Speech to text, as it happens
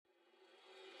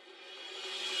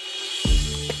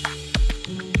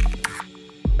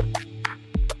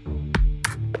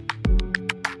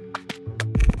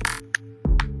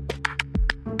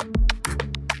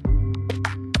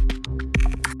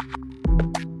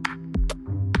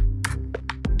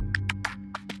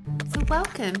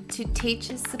Welcome to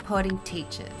Teachers Supporting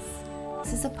Teachers.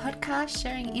 This is a podcast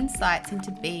sharing insights into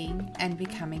being and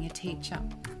becoming a teacher.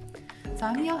 So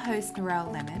I'm your host,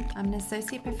 Narelle Lemon. I'm an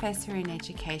Associate Professor in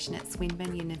Education at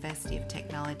Swinburne University of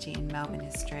Technology in Melbourne,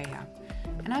 Australia.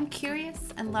 And I'm curious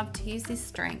and love to use this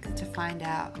strength to find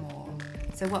out more.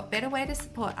 So what better way to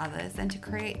support others than to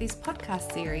create this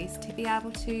podcast series to be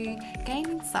able to gain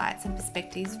insights and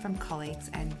perspectives from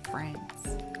colleagues and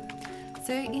friends.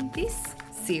 So in this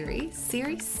series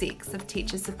 6 of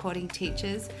Teachers Supporting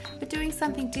Teachers, we're doing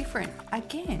something different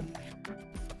again.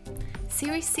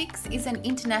 Series 6 is an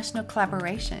international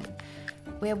collaboration.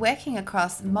 We're working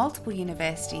across multiple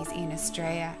universities in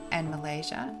Australia and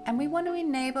Malaysia, and we want to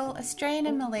enable Australian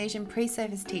and Malaysian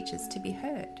pre-service teachers to be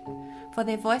heard, for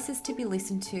their voices to be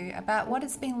listened to about what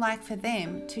it's been like for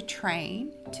them to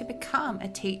train to become a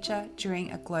teacher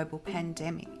during a global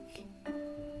pandemic.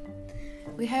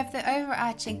 We have the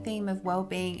overarching theme of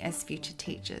well-being as future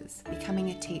teachers,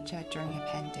 becoming a teacher during a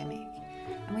pandemic.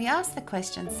 And we ask the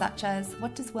questions such as,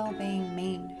 what does well-being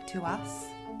mean to us,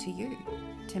 to you,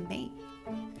 to me?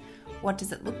 What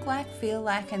does it look like, feel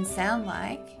like and sound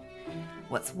like?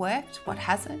 What's worked, what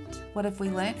hasn't? What have we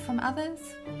learnt from others?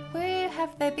 Where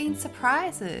have there been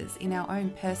surprises in our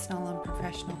own personal and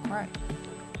professional growth?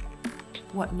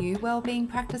 What new well-being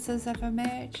practices have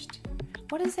emerged?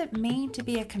 What does it mean to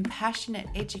be a compassionate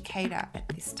educator at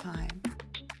this time?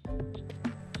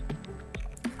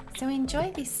 So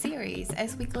enjoy this series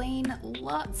as we glean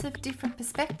lots of different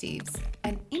perspectives,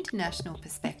 an international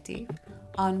perspective,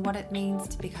 on what it means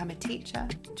to become a teacher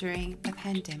during the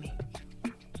pandemic.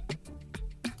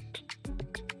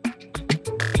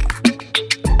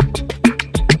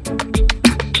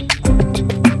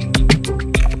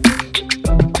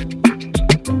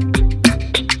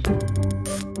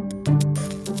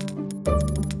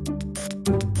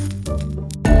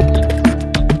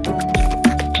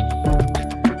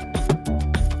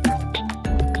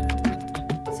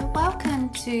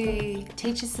 To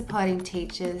Teachers Supporting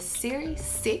Teachers, Series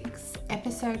 6,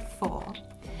 Episode 4.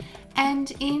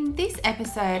 And in this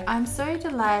episode, I'm so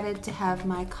delighted to have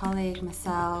my colleague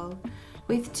Marcel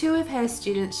with two of her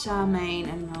students,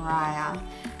 Charmaine and Mariah,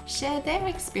 share their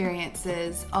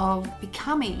experiences of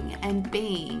becoming and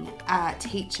being a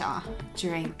teacher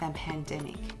during the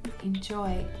pandemic.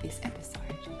 Enjoy this episode.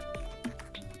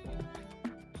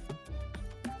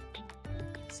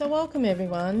 So welcome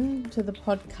everyone to the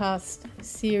podcast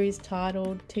series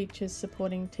titled Teachers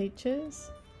Supporting Teachers.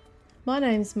 My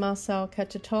name's Marcel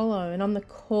Cacciatolo and I'm the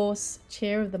course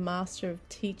chair of the Master of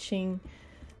Teaching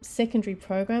secondary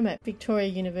program at Victoria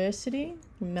University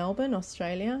in Melbourne,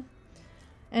 Australia.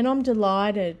 And I'm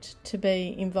delighted to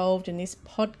be involved in this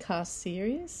podcast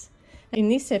series. In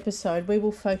this episode, we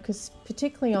will focus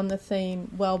particularly on the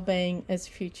theme Wellbeing as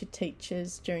Future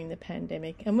Teachers during the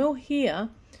pandemic. And we'll hear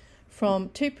from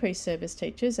two pre-service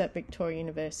teachers at Victoria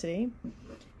University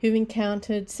who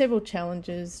encountered several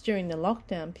challenges during the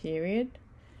lockdown period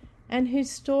and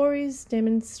whose stories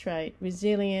demonstrate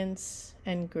resilience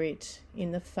and grit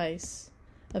in the face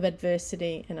of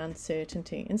adversity and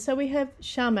uncertainty. And so we have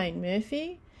Charmaine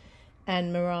Murphy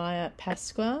and Mariah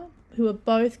Pasqua, who are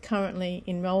both currently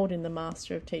enrolled in the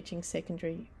Master of Teaching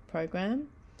secondary program.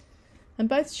 And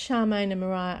both Charmaine and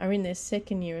Mariah are in their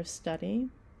second year of study,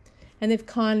 and they've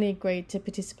kindly agreed to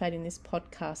participate in this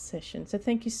podcast session. So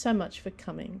thank you so much for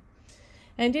coming.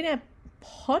 And in our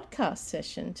podcast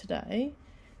session today,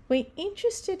 we're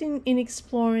interested in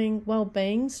exploring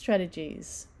wellbeing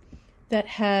strategies that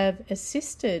have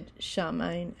assisted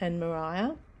Charmaine and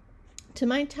Mariah to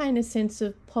maintain a sense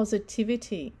of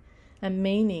positivity and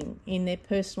meaning in their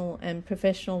personal and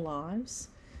professional lives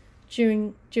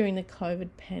during the COVID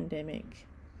pandemic.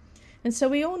 And so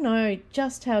we all know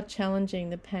just how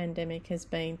challenging the pandemic has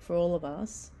been for all of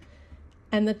us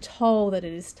and the toll that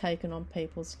it has taken on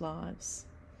people's lives.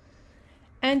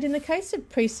 And in the case of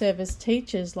pre-service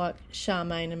teachers like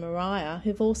Charmaine and Mariah,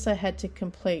 who've also had to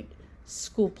complete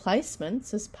school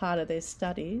placements as part of their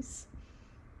studies,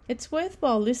 it's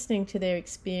worthwhile listening to their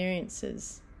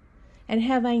experiences and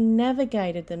how they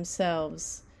navigated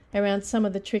themselves around some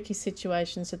of the tricky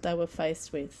situations that they were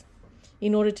faced with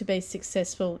in order to be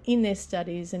successful in their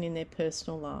studies and in their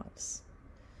personal lives.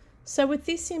 So with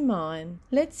this in mind,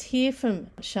 let's hear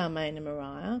from Charmaine and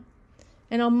Mariah,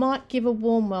 and I might give a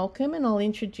warm welcome and I'll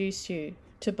introduce you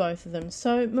to both of them.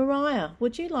 So Mariah,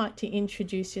 would you like to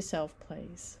introduce yourself,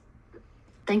 please?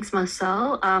 Thanks,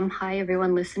 Marcel. Hi,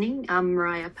 everyone listening. I'm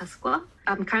Mariah Pasqua.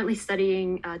 I'm currently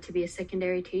studying to be a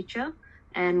secondary teacher,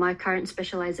 and my current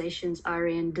specializations are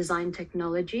in design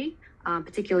technology,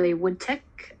 particularly wood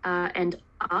tech and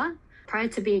art. prior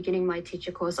to beginning my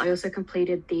teacher course, I also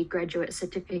completed the graduate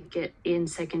certificate in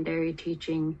secondary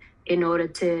teaching in order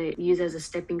to use as a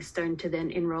stepping stone to then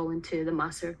enroll into the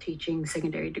Master of Teaching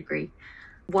secondary degree.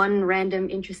 One random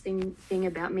interesting thing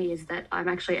about me is that I'm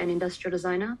actually an industrial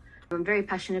designer. I'm very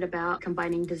passionate about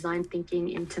combining design thinking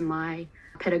into my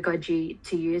pedagogy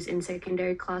to use in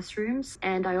secondary classrooms.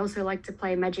 And I also like to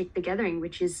play Magic the Gathering,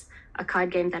 which is a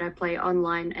card game that I play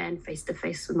online and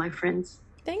face-to-face with my friends.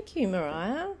 Thank you,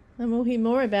 Mariah. And we'll hear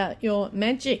more about your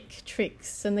magic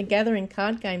tricks and the Gathering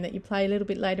card game that you play a little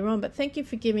bit later on. But thank you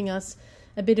for giving us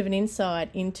a bit of an insight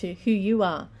into who you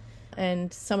are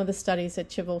and some of the studies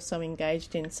that you've also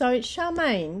engaged in. So,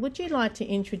 Charmaine, would you like to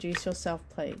introduce yourself,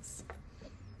 please?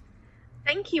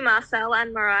 Thank you, Marcel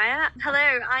and Mariah.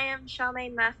 Hello, I am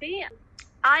Charmaine Murphy.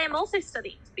 I am also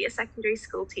studying to be a secondary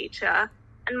school teacher,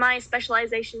 and my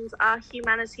specialisations are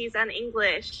humanities and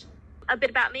English. A bit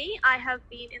about me, I have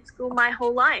been in school my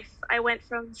whole life. I went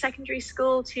from secondary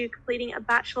school to completing a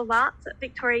Bachelor of Arts at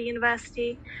Victoria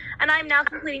University, and I'm now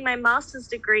completing my master's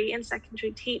degree in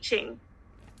secondary teaching.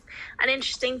 An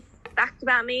interesting fact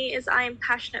about me is I am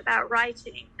passionate about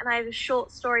writing, and I have a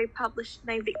short story published in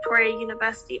a Victoria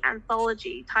University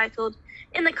anthology titled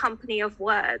In the Company of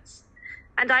Words.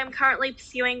 And I'm currently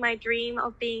pursuing my dream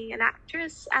of being an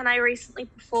actress, and I recently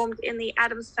performed in the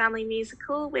Addams Family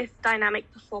musical with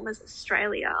Dynamic Performers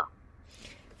Australia.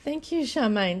 Thank you,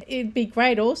 Charmaine. It'd be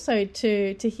great also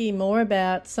to hear more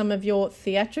about some of your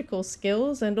theatrical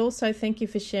skills, and also thank you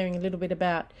for sharing a little bit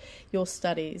about your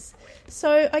studies.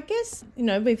 So I guess,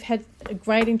 we've had a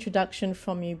great introduction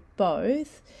from you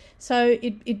both. So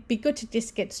it'd be good to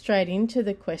just get straight into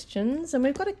the questions. And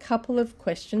we've got a couple of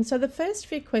questions. So the first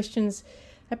few questions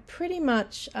are pretty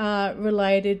much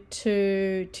related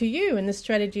to you and the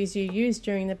strategies you used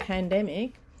during the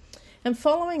pandemic. And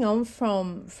following on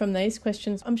from these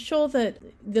questions, I'm sure that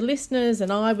the listeners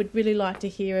and I would really like to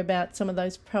hear about some of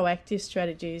those proactive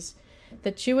strategies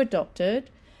that you adopted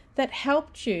that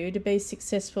helped you to be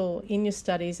successful in your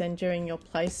studies and during your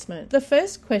placement. The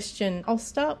first question, I'll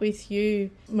start with you,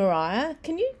 Mariah.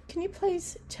 Can you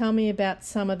please tell me about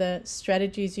some of the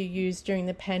strategies you used during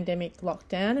the pandemic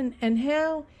lockdown, and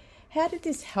how did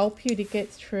this help you to get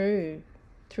through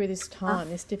this time,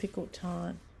 this difficult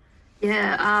time?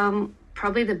 Yeah,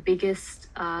 probably the biggest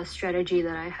strategy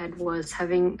that I had was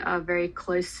having a very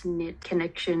close-knit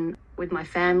connection with my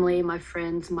family, my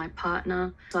friends, my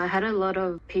partner. So I had a lot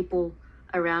of people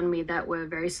around me that were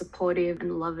very supportive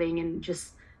and loving and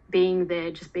just being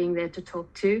there to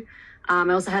talk to. I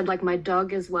also had my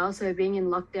dog as well. So being in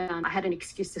lockdown, I had an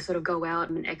excuse to sort of go out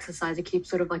and exercise and keep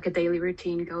sort of a daily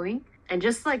routine going. And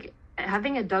just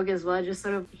having a dog as well, just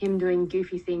sort of him doing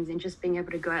goofy things and just being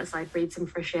able to go outside, breathe some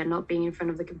fresh air, not being in front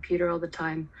of the computer all the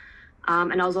time.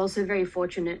 And I was also very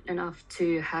fortunate enough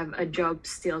to have a job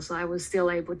still. So I was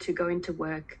still able to go into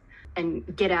work and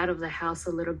get out of the house a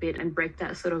little bit and break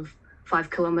that sort of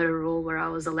 5-kilometer rule where I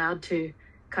was allowed to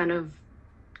kind of,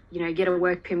 get a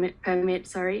work permit,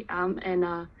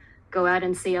 and go out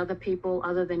and see other people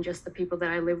other than just the people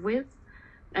that I live with.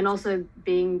 And also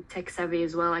being tech savvy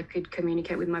as well, I could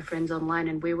communicate with my friends online,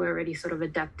 and we were already sort of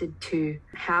adapted to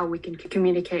how we can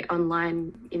communicate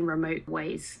online in remote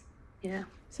ways. Yeah.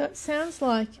 So it sounds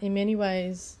like in many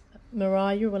ways,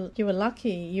 Mariah, you were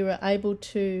lucky. You were able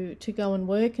to go and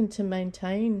work and to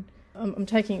maintain. I'm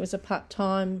taking it was a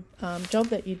part-time job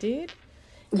that you did.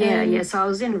 Yeah. So I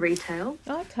was in retail.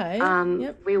 Okay.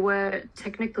 Yep. We were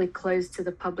technically closed to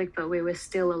the public, but we were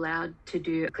still allowed to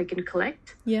do click and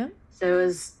collect. Yeah. So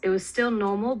it was still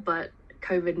normal, but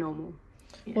COVID normal.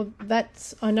 Yeah. Well,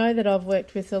 I know that I've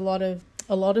worked with a lot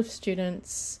of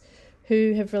students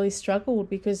who have really struggled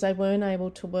because they weren't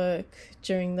able to work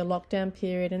during the lockdown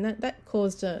period, and that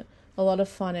caused a lot of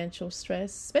financial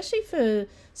stress, especially for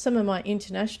some of my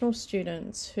international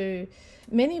students who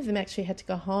many of them actually had to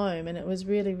go home, and it was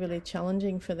really, really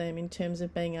challenging for them in terms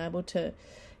of being able to,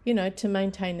 to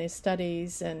maintain their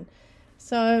studies. And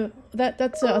so I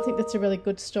think that's a really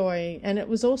good story. And it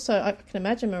was also, I can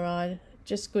imagine, Mariah,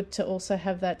 just good to also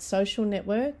have that social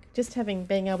network. Just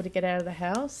being able to get out of the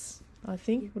house, I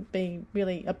think, would be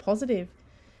really a positive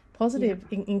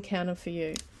encounter for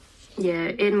you. Yeah,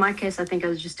 in my case, I think I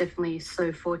was just definitely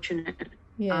so fortunate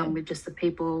with just the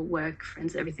people, work,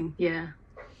 friends, everything. Yeah.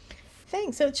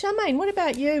 Thanks. So, Charmaine, what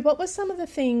about you? What were some of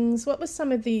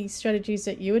the strategies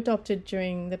that you adopted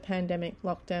during the pandemic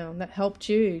lockdown that helped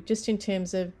you, just in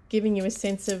terms of giving you a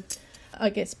sense of, I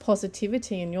guess,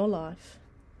 positivity in your life?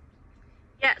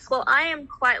 Yes, well, I am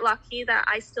quite lucky that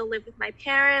I still live with my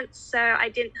parents, so I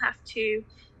didn't have to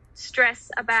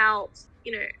stress about,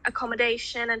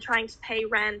 accommodation and trying to pay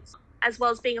rent, as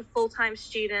well as being a full-time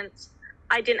student.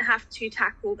 I didn't have to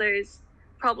tackle those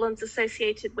problems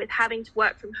associated with having to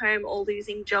work from home or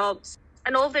losing jobs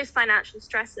and all of those financial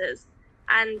stresses.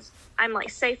 And I'm like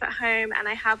safe at home, and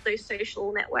I have those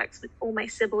social networks with all my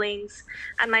siblings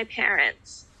and my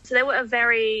parents. So they were a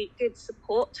very good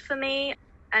support for me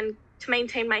and to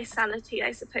maintain my sanity,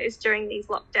 I suppose, during these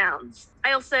lockdowns.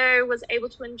 I also was able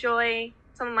to enjoy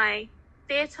some of my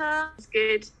theatre. It was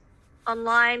good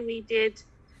online. We did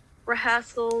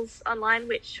rehearsals online,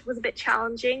 which was a bit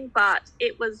challenging, but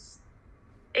it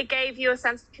gave you a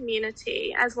sense of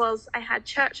community, as well as I had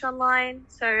church online,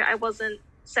 so I wasn't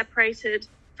separated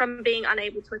from being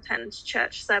unable to attend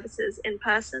church services in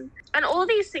person. And all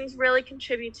these things really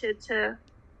contributed to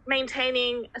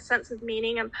maintaining a sense of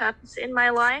meaning and purpose in my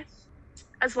life,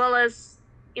 as well as,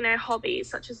 hobbies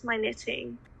such as my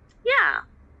knitting. Yeah.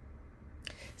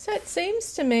 So it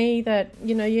seems to me that,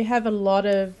 you have a lot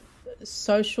of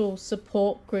social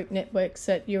support group networks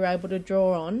that you're able to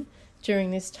draw on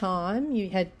during this time. You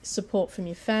had support from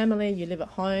your family, you live at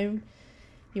home.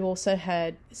 You also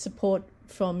had support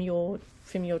from your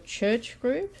church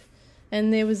group.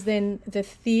 And there was then the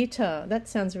theatre. That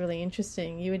sounds really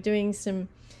interesting. You were doing some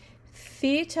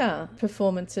theatre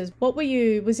performances.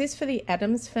 Was this for the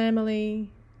Addams Family?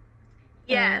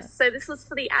 Yeah, so this was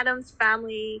for the Addams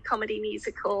Family comedy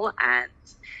musical. And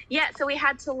so we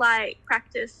had to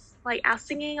practice our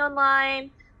singing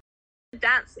online,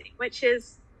 dancing, which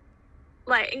is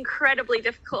incredibly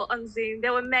difficult on Zoom.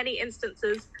 There were many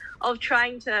instances of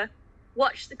trying to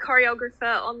watch the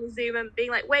choreographer on the Zoom and being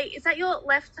like, wait, is that your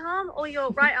left arm or your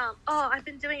right arm? Oh, I've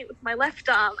been doing it with my left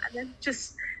arm. And then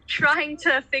just trying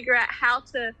to figure out how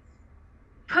to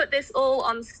put this all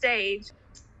on stage.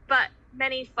 But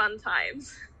many fun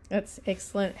times. That's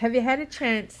excellent. Have you had a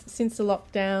chance since the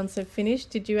lockdowns have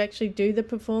finished? Did you actually do the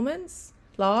performance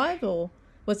live or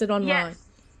was it online? Yes.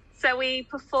 So we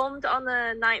performed on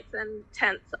the 9th and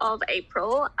 10th of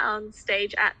April on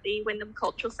stage at the Wyndham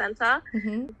Cultural Centre.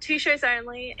 Mm-hmm. 2 shows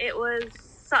only. It was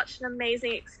such an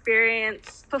amazing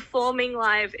experience performing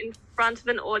live in front of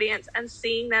an audience and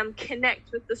seeing them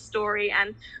connect with the story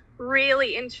and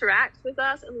really interact with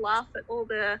us and laugh at all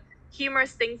the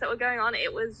humorous things that were going on.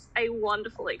 It was a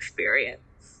wonderful experience.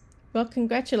 Well,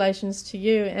 congratulations to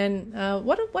you, and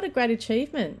what a great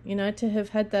achievement, to have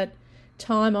had that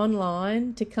time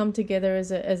online to come together as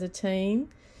a team.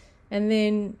 And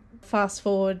then fast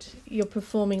forward, you're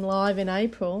performing live in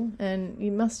April, and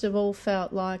you must have all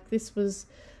felt like this was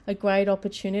a great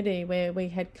opportunity where we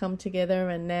had come together,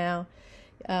 and now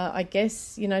I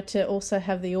guess to also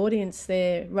have the audience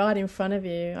there right in front of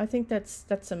you. I think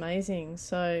that's amazing.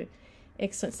 So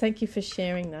excellent. Thank you for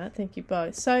sharing that. Thank you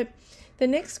both. So the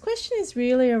next question is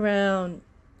really around,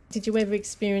 did you ever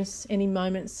experience any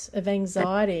moments of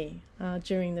anxiety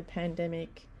during the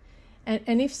pandemic?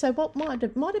 And if so, what might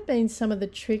have been some of the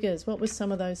triggers? What were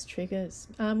some of those triggers?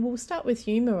 We'll start with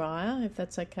you, Mariah, if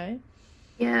that's okay.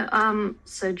 Yeah,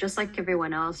 so just like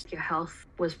everyone else, your health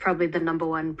was probably the number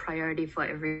one priority for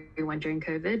everyone during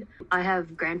COVID. I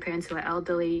have grandparents who are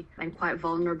elderly and quite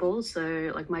vulnerable.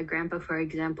 So like my grandpa, for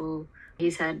example,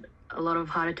 he's had a lot of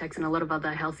heart attacks and a lot of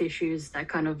other health issues that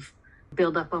kind of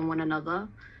build up on one another.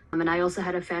 And I also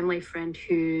had a family friend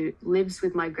who lives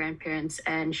with my grandparents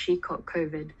and she caught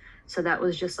COVID. So that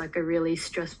was just like a really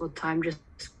stressful time, just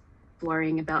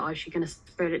worrying about, is she going to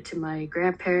spread it to my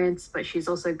grandparents? But she's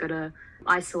also got to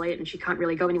isolate and she can't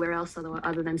really go anywhere else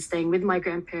other than staying with my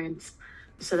grandparents.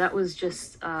 So that was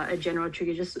just a general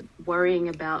trigger, just worrying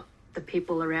about the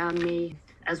people around me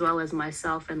as well as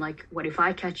myself. And like, what if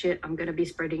I catch it? I'm going to be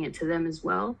spreading it to them as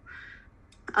well.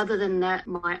 Other than that,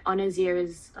 my honours year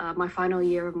is my final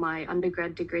year of my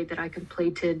undergrad degree that I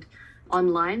completed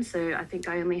online. So I think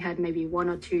I only had maybe 1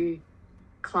 or 2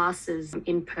 classes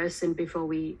in person before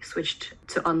we switched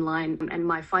to online. And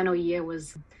my final year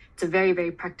it's a very,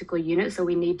 very practical unit. So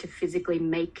we need to physically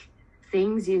make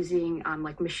things using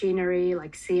like machinery,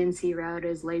 like CNC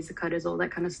routers, laser cutters, all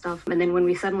that kind of stuff. And then when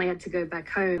we suddenly had to go back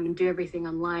home and do everything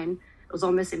online, it was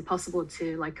almost impossible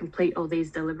to like complete all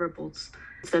these deliverables.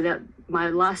 So that my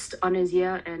last honours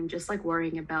year and just like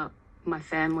worrying about my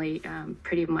family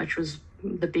pretty much was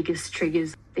the biggest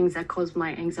triggers, things that caused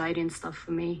my anxiety and stuff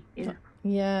for me.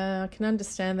 Yeah, I can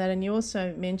understand that. And you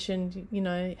also mentioned,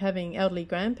 having elderly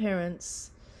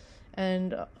grandparents,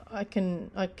 and I can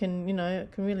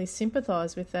really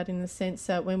sympathise with that in the sense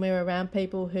that when we're around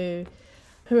people who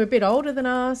are a bit older than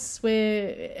us,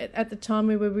 where at the time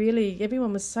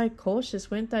everyone was so cautious,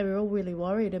 weren't they? We were all really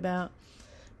worried about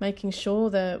making sure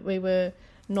that we were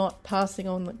not passing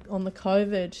on the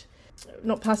COVID,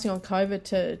 not passing on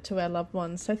COVID to our loved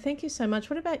ones. So thank you so much.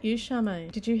 What about you,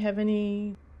 Charmaine? Did you have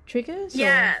any triggers?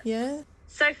 Yeah. Yeah.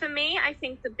 So for me, I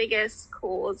think the biggest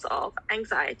cause of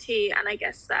anxiety, and I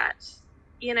guess that,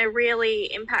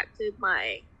 really impacted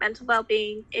my mental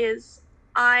well-being, is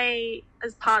I,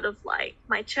 as part of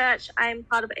my church, I'm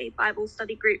part of a Bible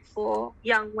study group for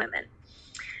young women.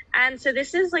 And so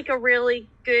this is a really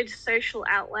good social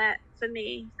outlet for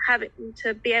me, having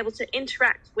to be able to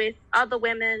interact with other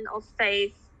women of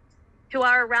faith who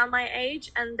are around my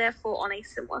age and therefore on a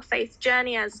similar faith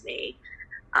journey as me.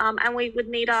 And we would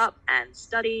meet up and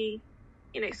study,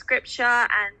 scripture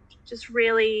and just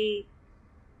really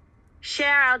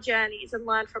share our journeys and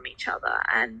learn from each other.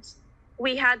 And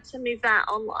we had to move that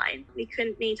online. We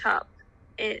couldn't meet up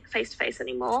face-to-face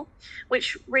anymore,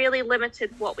 which really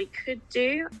limited what we could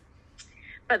do.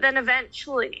 But then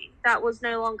eventually that was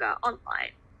no longer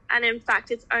online. And in fact,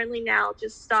 it's only now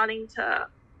just starting to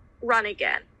run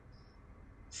again.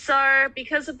 So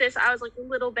because of this, I was a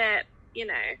little bit,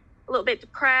 a little bit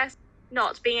depressed,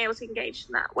 not being able to engage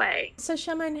in that way. So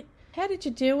Charmaine, how did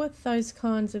you deal with those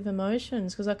kinds of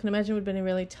emotions? Because I can imagine it would have been a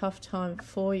really tough time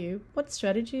for you. What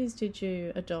strategies did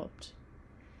you adopt?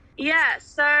 Yeah,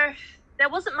 so there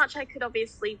wasn't much I could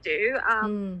obviously do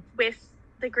with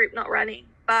the group not running,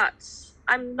 but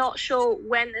I'm not sure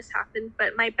when this happened,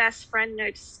 but my best friend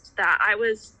noticed that I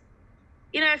was,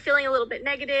 feeling a little bit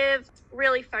negative,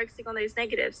 really focusing on those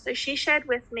negatives. So she shared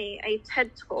with me a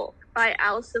TED Talk by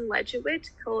Alison Ledgerwood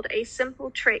called A Simple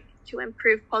Trick to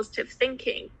Improve Positive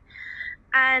Thinking.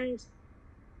 And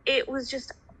it was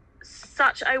just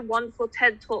such a wonderful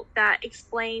TED Talk that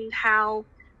explained how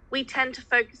we tend to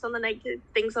focus on the negative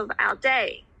things of our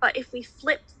day. But if we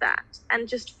flipped that and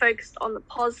just focused on the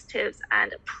positives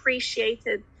and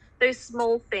appreciated those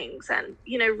small things and,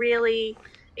 really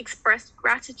expressed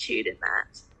gratitude in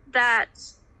that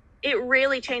it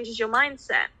really changes your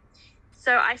mindset.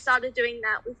 So I started doing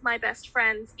that with my best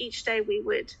friends. Each day we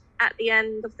would, at the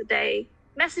end of the day,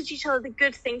 message each other the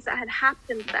good things that had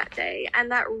happened that day. And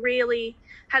that really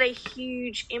had a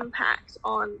huge impact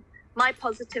on my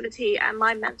positivity and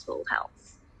my mental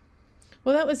health.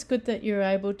 Well, that was good that you were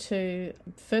able to,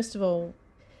 first of all,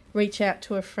 reach out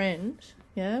to a friend,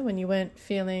 when you were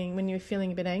feeling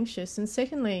a bit anxious. And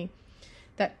secondly,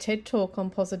 that TED Talk on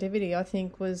positivity, I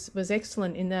think, was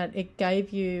excellent in that it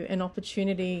gave you an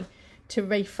opportunity to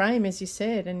reframe, as you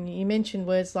said. And you mentioned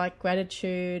words like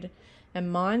gratitude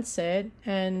and mindset,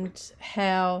 and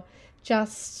how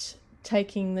just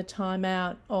taking the time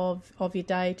out of your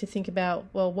day to think about,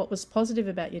 well, what was positive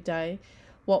about your day,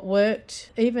 what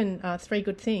worked, even 3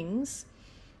 good things,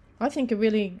 I think are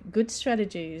really good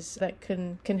strategies that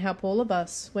can help all of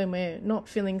us when we're not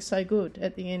feeling so good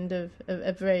at the end of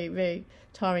a very, very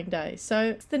tiring day.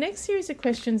 So the next series of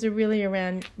questions are really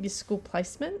around your school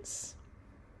placements.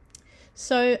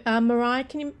 So Mariah,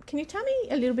 can you tell me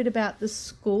a little bit about the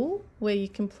school where you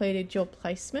completed your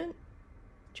placement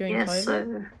during COVID?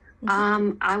 So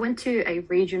I went to a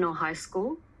regional high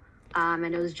school, and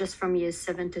it was just from years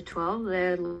 7 to 12.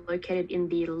 They're located in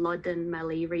the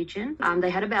Loddon-Mallee region. They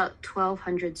had about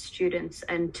 1,200 students,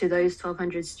 and to those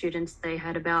 1,200 students, they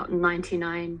had about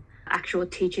 99 actual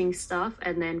teaching staff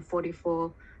and then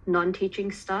 44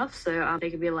 non-teaching staff. So they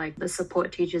could be the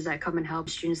support teachers that come and help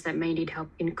students that may need help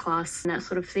in class and that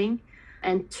sort of thing.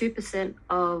 And 2%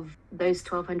 of those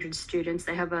 1,200 students,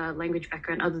 they have a language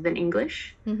background other than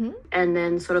English. Mm-hmm. And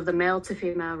then sort of the male to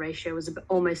female ratio was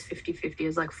almost 50-50.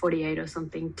 It was 48 or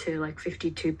something to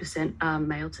 52%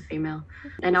 male to female.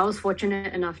 And I was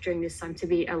fortunate enough during this time to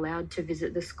be allowed to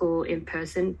visit the school in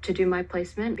person to do my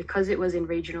placement. Because it was in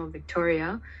regional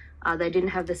Victoria, they didn't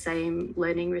have the same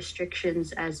learning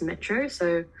restrictions as Metro.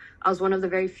 So I was one of the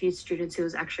very few students who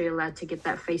was actually allowed to get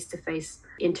that face-to-face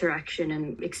interaction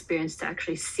and experience to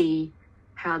actually see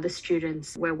how the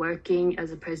students were working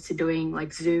as opposed to doing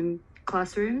Zoom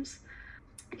classrooms.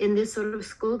 In this sort of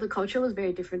school, the culture was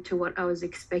very different to what I was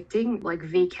expecting.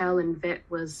 VCAL and VET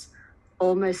was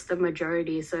almost the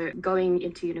majority. So going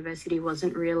into university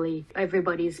wasn't really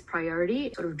everybody's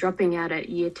priority. Sort of dropping out at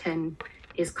year 10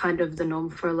 is kind of the norm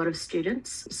for a lot of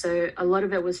students. So a lot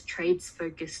of it was trades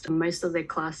focused. Most of their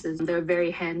classes, they were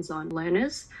very hands-on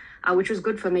learners, which was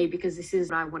good for me because this is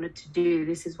what I wanted to do.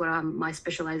 This is what my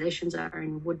specializations are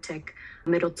in: wood tech,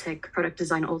 metal tech, product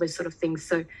design, all those sort of things.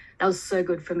 So that was so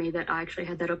good for me that I actually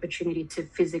had that opportunity to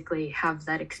physically have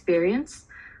that experience.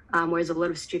 Whereas a lot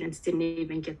of students didn't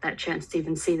even get that chance to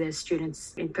even see their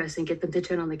students in person, get them to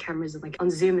turn on the cameras and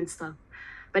on Zoom and stuff.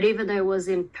 But even though it was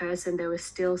in person, there were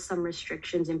still some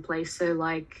restrictions in place. So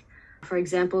for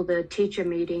example, the teacher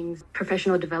meetings,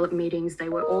 professional development meetings, they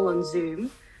were all on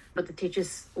Zoom. but the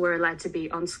teachers were allowed to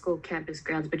be on school campus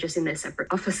grounds, but just in their separate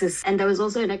offices. And there was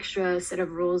also an extra set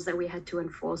of rules that we had to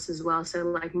enforce as well. So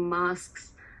like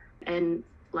masks and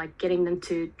like getting them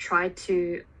to try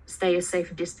to stay a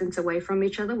safe distance away from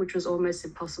each other, which was almost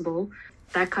impossible.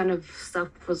 That kind of stuff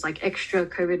was like extra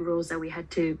COVID rules that we had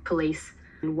to police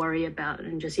and worry about,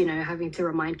 and just, having to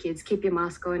remind kids, keep your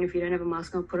mask on. If you don't have a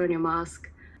mask on, put on your mask.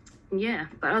 Yeah,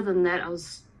 but other than that, I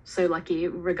was so lucky,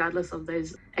 regardless of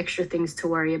those extra things to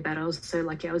worry about. I was so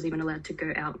lucky I was even allowed to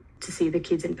go out to see the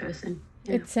kids in person.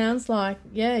 Yeah. It sounds like,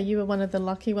 you were one of the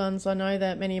lucky ones. I know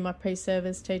that many of my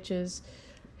pre-service teachers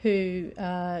who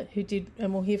did,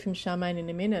 and we'll hear from Charmaine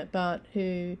in a minute, but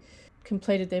who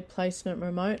completed their placement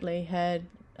remotely had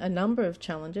a number of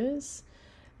challenges.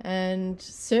 And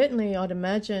certainly I'd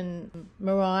imagine,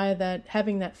 Mariah, that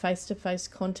having that face-to-face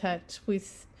contact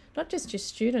with not just your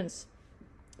students,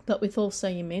 but with also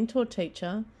your mentor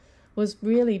teacher was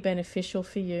really beneficial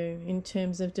for you in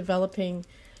terms of developing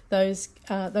those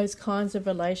kinds of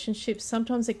relationships.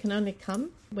 Sometimes it can only come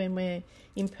when we're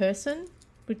in person.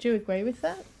 Would you agree with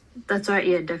that? That's right,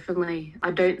 yeah, definitely.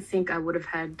 I don't think I would have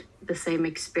had the same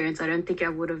experience. I don't think I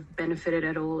would have benefited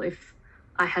at all if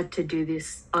I had to do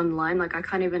this online. Like, I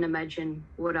can't even imagine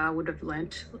what I would have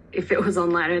learnt if it was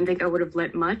online. I don't think I would have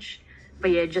learnt much.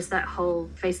 But yeah, just that whole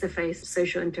face-to-face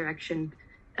social interaction,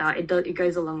 it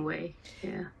goes a long way.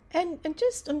 Yeah. And I'm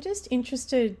just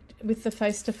interested with the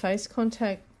face-to-face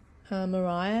contact,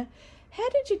 Mariah. How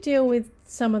did you deal with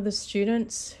some of the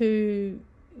students who,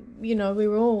 we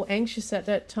were all anxious at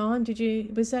that time?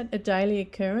 Was that a daily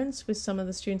occurrence with some of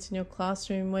the students in your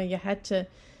classroom where you had to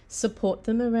support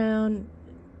them around,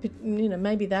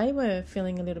 maybe they were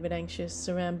feeling a little bit anxious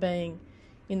around being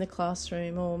in the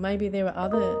classroom, or maybe there were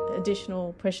other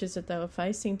additional pressures that they were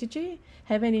facing? Did you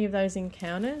have any of those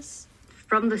encounters?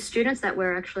 From the students that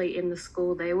were actually in the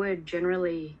school, they were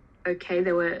generally okay.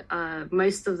 They were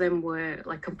most of them were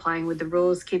like complying with the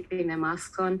rules, keeping their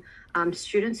masks on.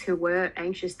 Students who were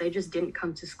anxious, they just didn't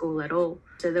come to school at all.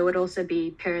 So there would also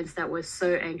be parents that were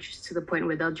so anxious to the point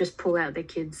where they'll just pull out their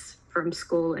kids from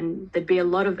school, and there'd be a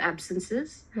lot of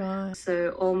absences. Right.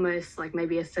 So almost like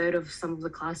maybe a third of some of the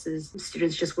classes,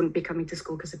 students just wouldn't be coming to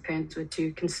school because the parents were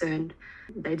too concerned.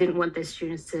 They didn't want their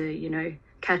students to,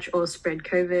 catch or spread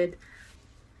COVID.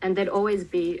 And there'd always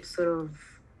be sort of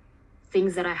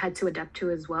things that I had to adapt to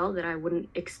as well that I wouldn't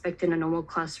expect in a normal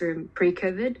classroom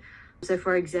pre-COVID. So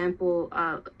for example,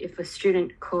 if a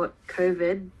student caught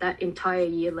COVID, that entire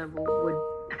year level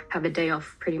would have a day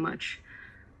off pretty much.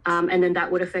 And then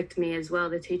that would affect me as well,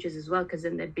 the teachers as well, because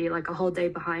then they'd be like a whole day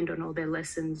behind on all their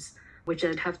lessons, which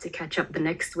they'd have to catch up the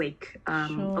next week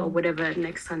or whatever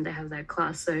next time they have that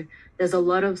class. So there's a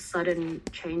lot of sudden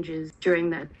changes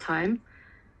during that time.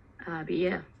 But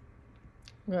yeah.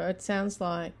 Well, it sounds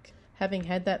like having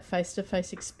had that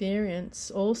face-to-face experience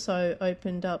also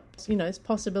opened up,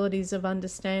 possibilities of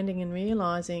understanding and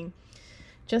realising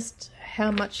just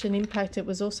how much an impact it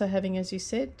was also having, as you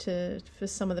said, for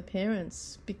some of the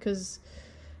parents, because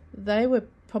they were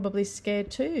probably scared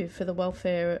too for the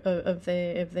welfare of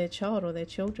their child or their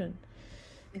children.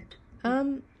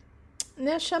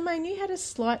 Now, Charmaine, you had a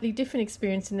slightly different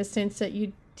experience in the sense that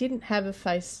you didn't have a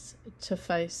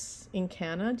face-to-face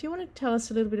encounter. Do you want to tell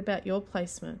us a little bit about your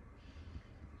placement?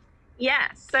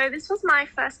 Yeah, so this was my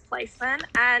first placement,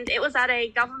 and it was at a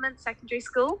government secondary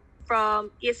school from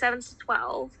year 7 to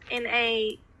 12 in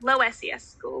a low SES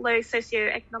school, low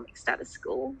socioeconomic status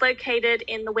school, located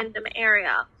in the Wyndham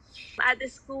area. At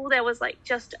this school, there was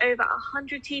just over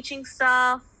 100 teaching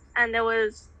staff, and there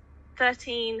was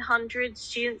 1,300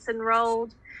 students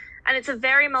enrolled. And it's a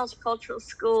very multicultural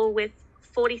school with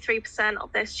 43%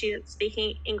 of their students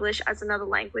speaking English as another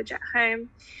language at home.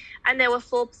 And there were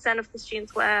 4% of the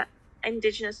students were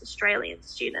Indigenous Australian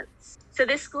students. So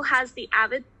this school has the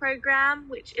AVID program,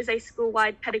 which is a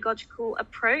school-wide pedagogical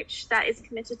approach that is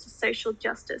committed to social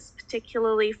justice,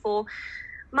 particularly for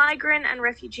migrant and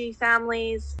refugee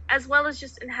families, as well as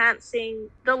just enhancing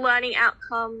the learning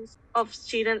outcomes of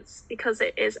students because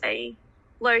it is a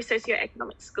low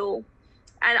socioeconomic school.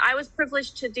 And I was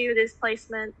privileged to do this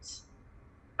placement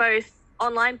both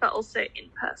online but also in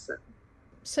person.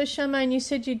 So Charmaine, you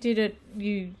said you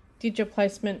did your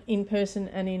placement in person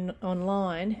and in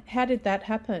online. How did that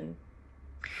happen?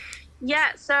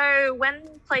 Yeah, so when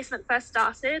placement first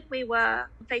started, we were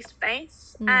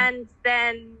face-to-face, and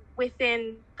then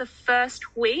within the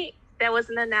first week, there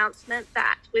was an announcement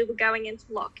that we were going into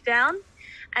lockdown,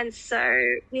 and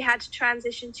so we had to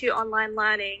transition to online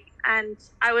learning, and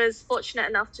I was fortunate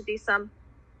enough to do some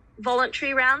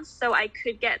voluntary rounds so I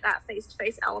could get that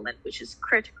face-to-face element, which is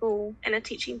critical in a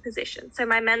teaching position. So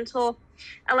my mentor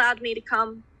allowed me to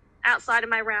come outside of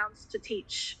my rounds to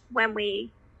teach when we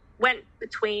went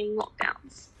between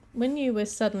lockdowns. When you were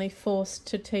suddenly forced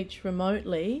to teach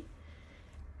remotely,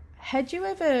 had you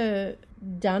ever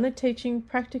done a teaching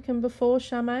practicum before,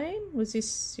 Charmaine? Was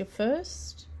this your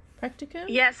first practicum?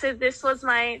 Yeah, so this was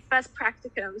my first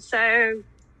practicum. So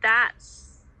that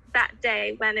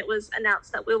day when it was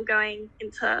announced that we were going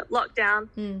into lockdown,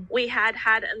 we had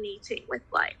a meeting with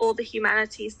like all the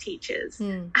humanities teachers.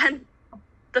 And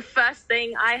the first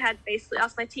thing I had basically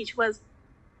asked my teacher was,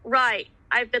 right,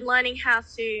 I've been learning how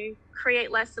to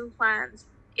create lesson plans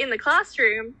in the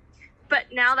classroom, but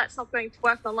now that's not going to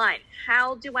work online.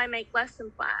 How do I make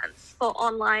lesson plans for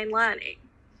online learning?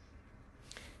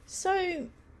 So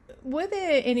were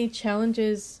there any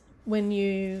challenges when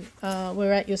you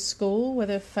were at your school,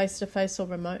 whether face-to-face or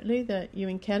remotely, that you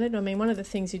encountered? I mean, one of the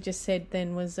things you just said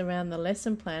then was around the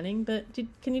lesson planning, but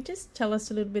can you just tell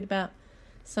us a little bit about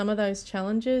some of those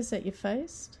challenges that you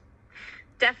faced?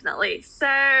 Definitely. So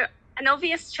an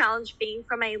obvious challenge being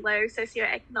from a low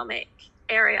socioeconomic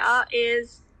area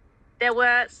is there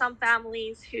were some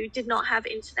families who did not have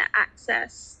internet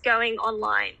access going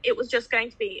online. It was just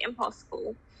going to be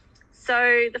impossible.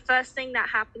 So the first thing that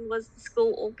happened was the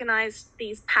school organised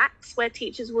these packs where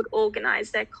teachers would organise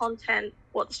their content,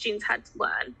 what the students had to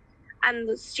learn. And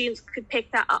the students could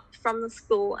pick that up from the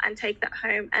school and take that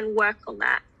home and work on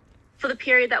that for the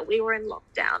period that we were in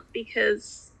lockdown,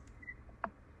 because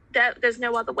there's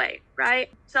no other way, right?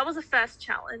 So that was the first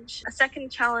challenge. A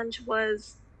second challenge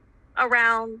was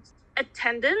around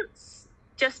attendance,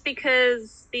 just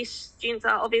because these students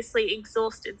are obviously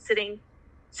exhausted sitting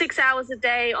 6 hours a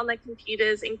day on their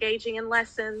computers, engaging in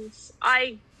lessons.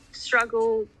 I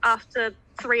struggle after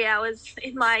 3 hours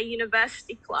in my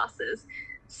university classes.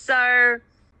 So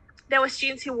there were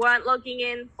students who weren't logging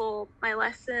in for my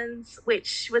lessons,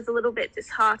 which was a little bit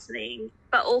disheartening.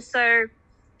 But also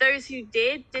those who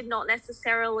did not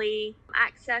necessarily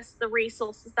access the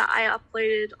resources that I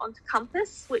uploaded onto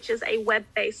Compass, which is a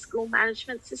web-based school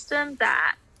management system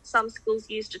that some schools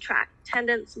use to track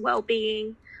attendance,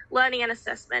 well-being, learning and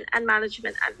assessment, and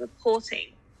management and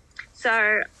reporting.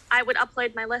 So I would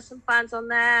upload my lesson plans on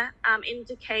there,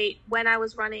 indicate when I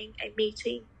was running a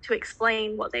meeting to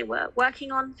explain what they were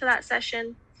working on for that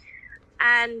session.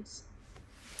 And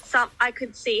I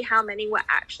could see how many were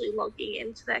actually logging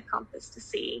into their Compass to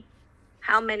see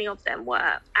how many of them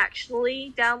were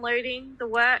actually downloading the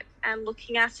work and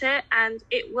looking at it. And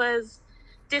it was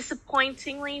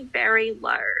disappointingly very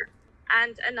low.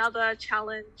 And another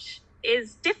challenge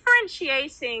is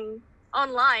differentiating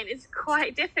online is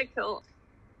quite difficult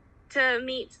to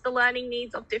meet the learning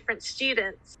needs of different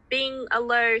students. Being a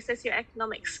low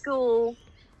socioeconomic school,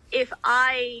 if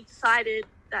I decided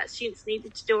that students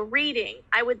needed to do a reading,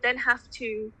 I would then have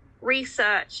to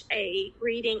research a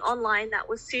reading online that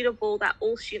was suitable, that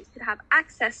all students could have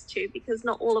access to, because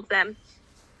not all of them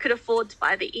could afford to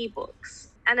buy the ebooks.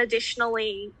 And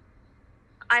additionally,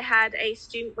 I had a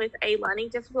student with a learning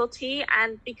difficulty,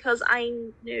 and because I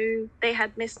knew they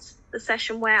had missed the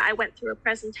session where I went through a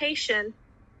presentation,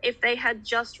 if they had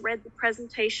just read the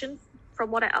presentation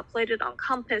from what I uploaded on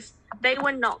Compass, they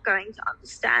were not going to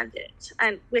understand it,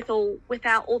 and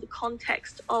without all the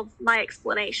context of my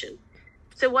explanation.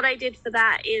 So what I did for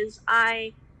that is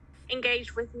I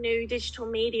engaged with new digital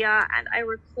media, and I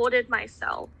recorded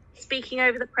myself speaking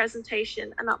over the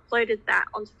presentation and uploaded that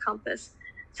onto Compass.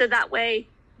 So that way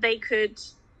they could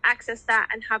access that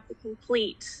and have the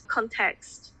complete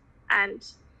context and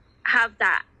have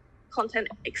that content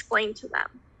explained to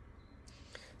them.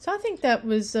 So I think that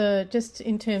was just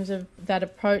in terms of that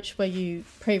approach where you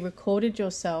pre-recorded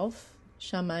yourself,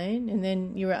 Charmaine, and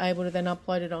then you were able to then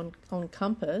upload it on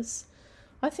Compass.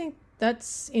 I think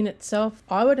that's in itself,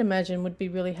 I would imagine, would be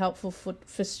really helpful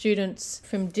for students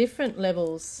from different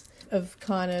levels of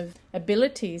kind of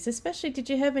abilities. Especially, did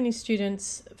you have any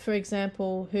students, for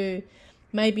example, who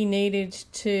maybe needed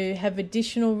to have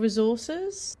additional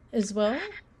resources as well?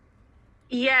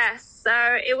 Yes,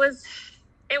 so it was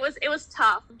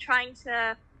tough. I'm trying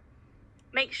to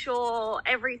make sure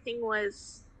everything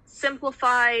was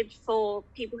simplified for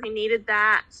people who needed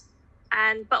that,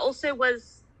 but also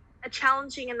was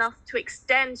challenging enough to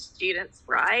extend students,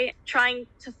 right? Trying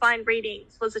to find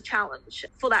readings was a challenge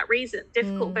for that reason.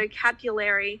 Difficult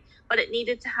vocabulary, but it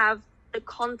needed to have the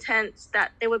content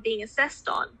that they were being assessed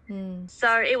on.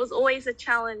 So it was always a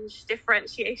challenge,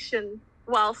 differentiation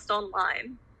whilst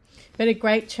online. But a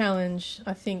great challenge,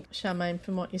 I think, Charmaine,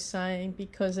 from what you're saying,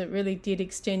 because it really did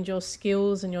extend your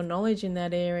skills and your knowledge in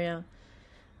that area.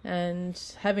 And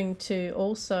having to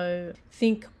also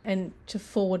think and to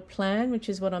forward plan, which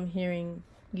is what I'm hearing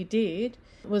you did,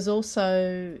 was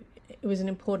also it was an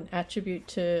important attribute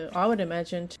to, I would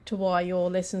imagine, to why your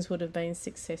lessons would have been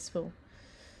successful.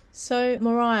 So,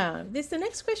 Mariah, the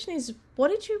next question is, what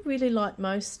did you really like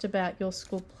most about your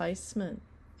school placement?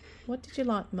 What did you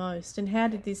like most, and how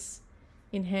did this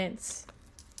enhance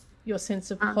your sense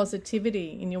of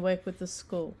positivity in your work with the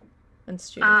school and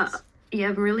students? Yeah,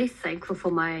 I'm really thankful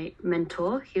for my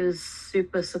mentor. He was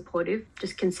super supportive,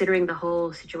 just considering the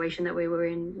whole situation that we were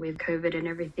in with COVID and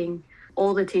everything.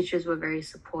 All the teachers were very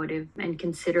supportive and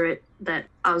considerate that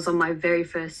I was on my very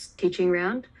first teaching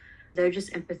round. They were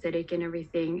just empathetic and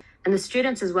everything. And the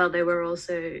students as well, they were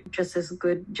also just as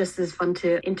good, just as fun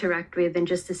to interact with, and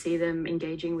just to see them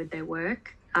engaging with their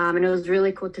work. And it was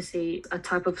really cool to see a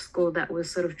type of school that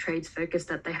was sort of trades focused,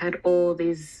 that they had all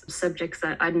these subjects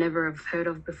that I'd never have heard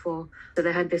of before. So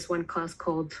they had this one class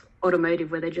called automotive,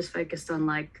 where they just focused on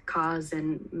like cars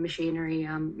and machinery,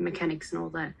 mechanics and all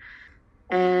that.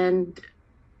 And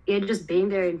yeah, just being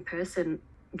there in person,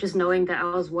 just knowing that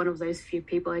I was one of those few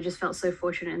people, I just felt so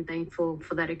fortunate and thankful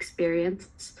for that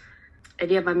experience. And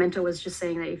yeah, my mentor was just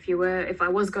saying that if I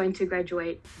was going to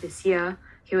graduate this year,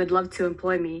 he would love to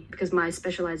employ me, because my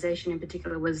specialization in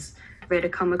particular was rare to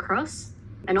come across.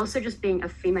 And also just being a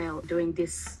female doing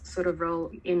this sort of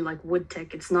role in like wood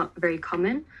tech, it's not very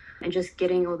common. And just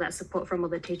getting all that support from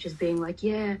other teachers being like,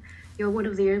 yeah, you're one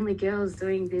of the only girls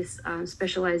doing this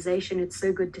specialization. It's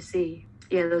so good to see.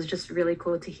 Yeah, it was just really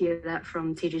cool to hear that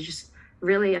from teachers, just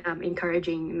really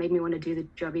encouraging. It made me want to do the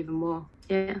job even more.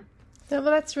 Yeah. So,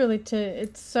 well, that's really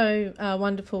it's so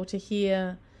wonderful to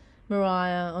hear,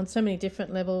 Mariah, on so many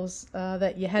different levels,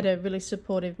 that you had a really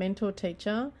supportive mentor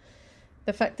teacher.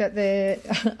 The fact that they're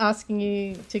asking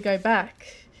you to go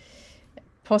back,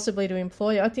 possibly to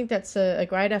employ you, I think that's a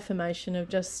great affirmation of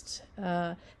just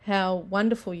how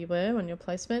wonderful you were on your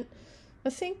placement. I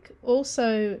think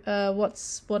also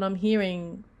what I'm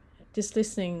hearing, just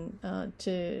listening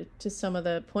to some of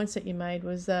the points that you made,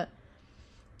 was that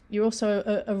you're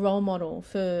also a role model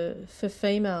for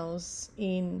females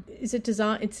in, is it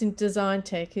design? It's in design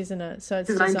tech, isn't it? So it's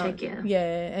design tech, yeah.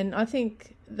 Yeah, and I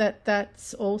think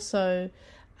that's also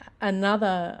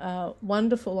another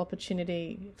wonderful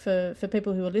opportunity for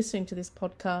people who are listening to this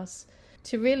podcast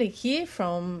to really hear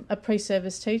from a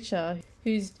pre-service teacher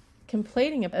who's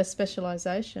completing a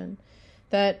specialisation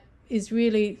that is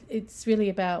really, it's really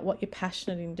about what you're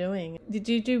passionate in doing. Did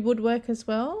you do woodwork as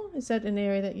well? Is that an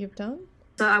area that you've done?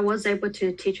 So I was able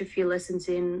to teach a few lessons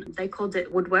in, they called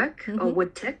it woodwork or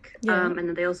wood tech. Yeah. And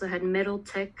then they also had metal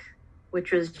tech,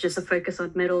 which was just a focus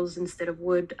on metals instead of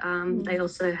wood. They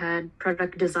also had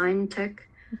product design tech,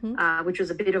 which was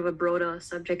a bit of a broader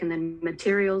subject. And then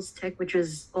materials tech, which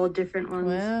was all different ones.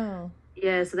 Wow.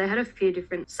 Yeah, so they had a few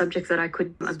different subjects that I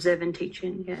could observe and teach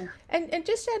in, yeah. And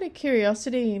just out of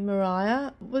curiosity,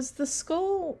 Mariah, was the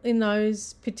school in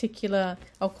those particular,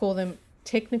 I'll call them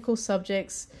technical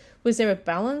subjects, was there a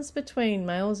balance between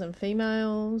males and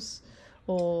females,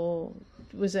 or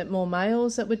was it more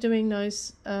males that were doing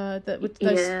those,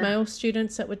 male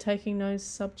students that were taking those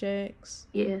subjects?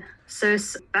 Yeah, so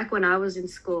back when I was in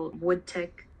school, wood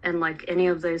tech and like any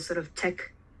of those sort of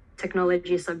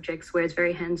technology subjects where it's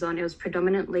very hands-on, it was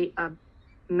predominantly a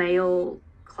male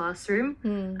classroom,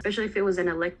 especially if it was an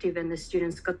elective and the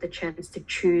students got the chance to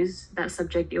choose that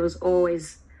subject. It was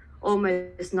always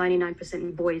almost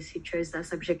 99% boys who chose that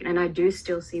subject, and I do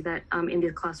still see that in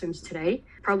the classrooms today.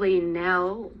 Probably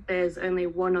now there's only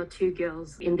one or two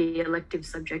girls in the elective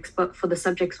subjects, but for the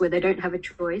subjects where they don't have a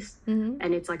choice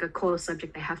and it's like a core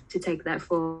subject, they have to take that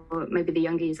for maybe the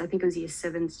youngies. I think it was year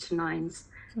 7s to 9s.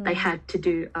 They had to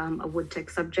do a wood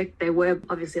tech subject. There were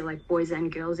obviously like boys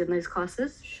and girls in those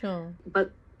classes. Sure.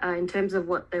 But in terms of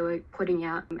what they were putting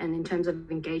out and in terms of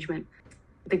engagement,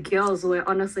 the girls were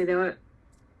honestly, they were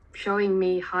showing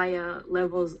me higher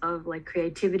levels of like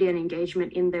creativity and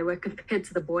engagement in their work compared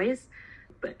to the boys.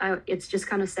 But it's just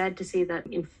kind of sad to see that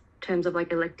in terms of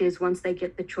like electives, once they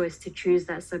get the choice to choose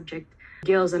that subject,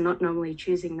 girls are not normally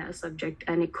choosing that subject.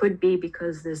 And it could be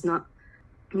because there's not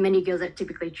many girls that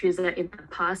typically choose that in the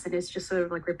past, and it's just sort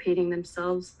of like repeating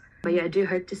themselves. But yeah, I do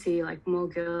hope to see like more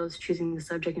girls choosing the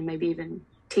subject, and maybe even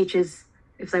teachers,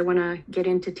 if they want to get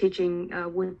into teaching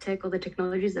wood tech or the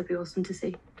technologies, that'd be awesome to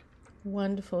see.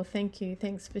 Wonderful, thank you.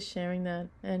 Thanks for sharing that.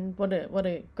 And what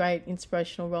a great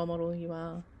inspirational role model you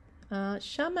are.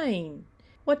 Charmaine,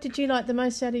 what did you like the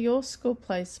most out of your school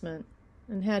placement,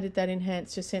 and how did that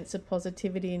enhance your sense of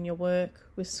positivity in your work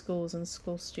with schools and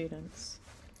school students?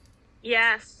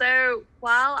 Yeah, so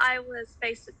while I was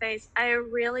face-to-face, I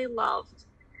really loved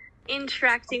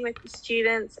interacting with the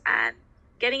students and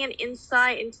getting an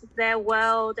insight into their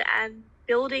world and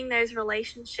building those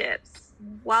relationships.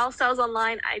 whilst I was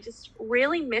online, I just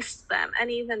really missed them.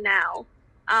 And even now,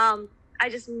 I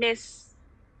just miss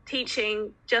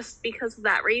teaching just because of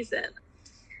that reason.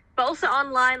 But also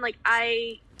online, like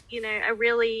I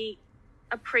really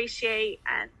appreciate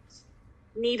and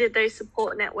needed those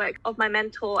support network of my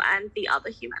mentor and the other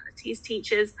humanities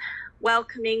teachers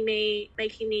welcoming me,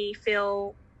 making me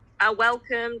feel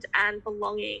welcomed and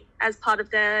belonging as part of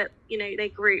their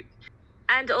group.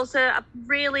 And also a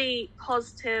really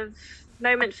positive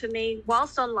moment for me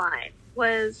whilst online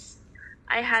was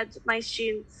I had my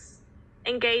students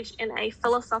engaged in a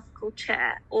philosophical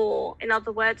chair, or in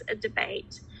other words, a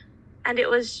debate. And it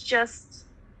was just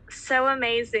so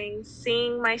amazing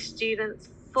seeing my students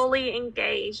fully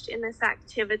engaged in this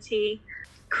activity,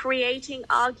 creating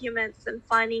arguments and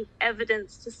finding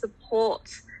evidence to support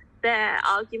their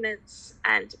arguments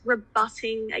and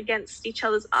rebutting against each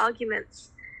other's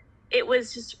arguments. It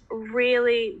was just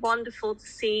really wonderful to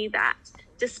see that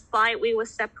despite we were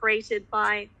separated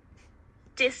by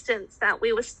distance, that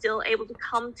we were still able to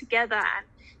come together and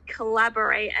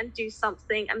collaborate and do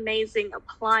something amazing,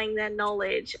 applying their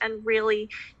knowledge and really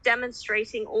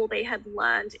demonstrating all they had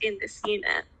learned in this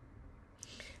unit.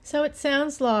 So it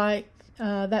sounds like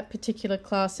that particular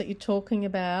class that you're talking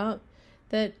about,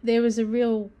 that there was a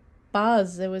real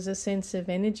buzz, there was a sense of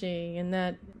energy, and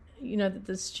that that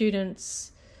the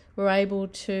students were able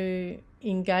to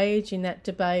engage in that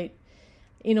debate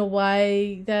in a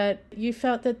way that you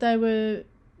felt that they were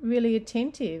really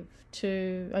attentive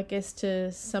to, I guess,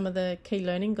 to some of the key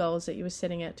learning goals that you were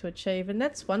setting out to achieve. And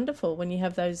that's wonderful when you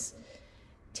have those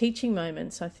teaching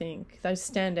moments, I think, those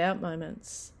standout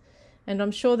moments. And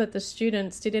I'm sure that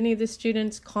did any of the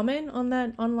students comment on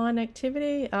that online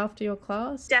activity after your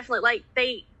class? Definitely.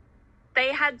 Like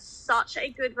they had such a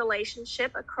good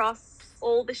relationship across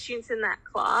all the students in that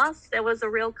class. There was a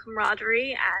real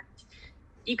camaraderie, and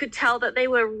you could tell that they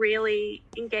were really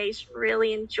engaged,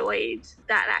 really enjoyed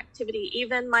that activity.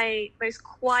 Even my most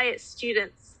quiet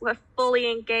students were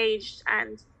fully engaged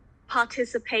and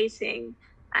participating,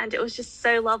 and it was just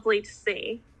so lovely to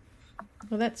see.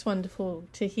 Well, that's wonderful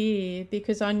to hear,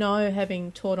 because I know,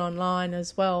 having taught online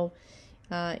as well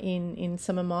in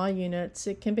some of my units,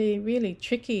 it can be really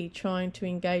tricky trying to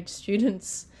engage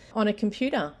students on a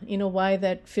computer in a way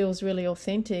that feels really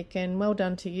authentic. And well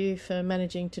done to you for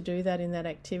managing to do that in that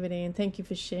activity, and thank you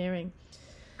for sharing.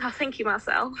 Oh, thank you,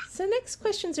 Marcel. So next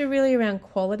questions are really around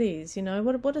qualities.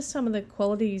 What are some of the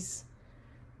qualities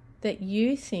that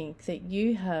you think that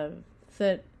you have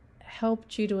that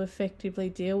helped you to effectively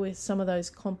deal with some of those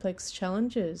complex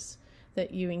challenges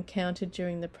that you encountered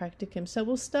during the practicum? So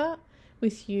we'll start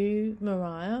with you,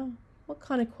 Mariah. What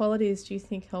kind of qualities do you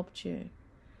think helped you?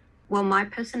 Well, my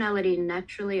personality,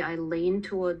 naturally, I lean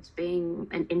towards being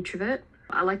an introvert.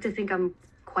 I like to think I'm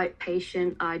quite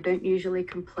patient. I don't usually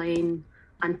complain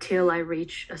until I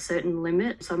reach a certain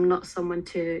limit. So I'm not someone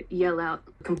to yell out,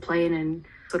 complain, and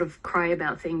sort of cry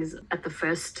about things at the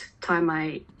first time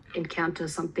I encounter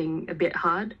something a bit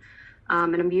hard.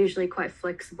 And I'm usually quite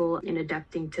flexible in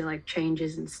adapting to like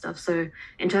changes and stuff. So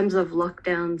in terms of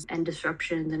lockdowns and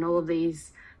disruptions and all of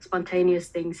these spontaneous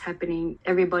things happening,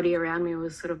 everybody around me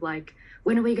was sort of like,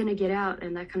 when are we going to get out,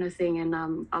 and that kind of thing.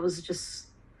 And I was just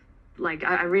like,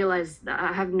 I realized that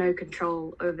I have no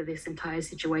control over this entire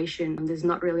situation. There's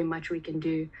not really much we can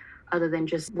do other than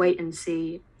just wait and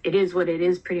see. It is what it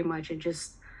is, pretty much, and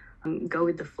just go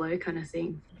with the flow kind of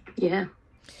thing. Yeah.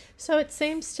 So it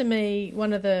seems to me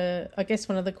one of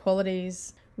the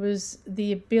qualities was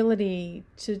the ability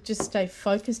to just stay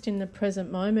focused in the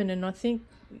present moment. And I think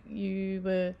you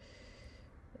were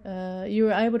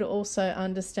able to also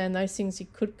understand those things you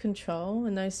could control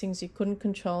and those things you couldn't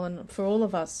control. And for all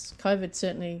of us, COVID,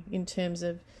 certainly, in terms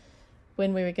of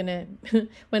when we were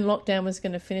when lockdown was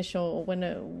going to finish, or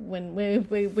when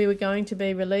we were going to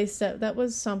be released, that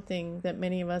was something that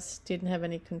many of us didn't have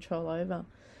any control over.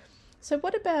 So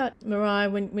what about, Mariah,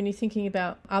 when you're thinking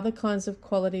about other kinds of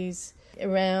qualities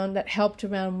that helped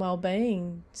around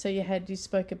well-being? So you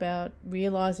spoke about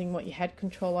realising what you had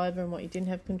control over and what you didn't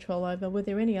have control over. Were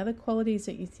there any other qualities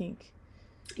that you think?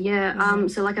 Yeah,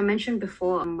 so like I mentioned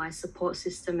before, my support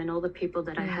system and all the people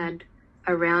that I had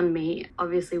around me.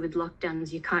 Obviously with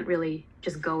lockdowns, you can't really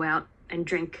just go out and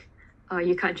drink.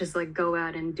 You can't just like go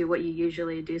out and do what you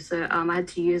usually do. So I had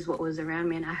to use what was around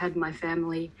me, and I had my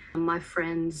family, my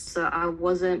friends. So I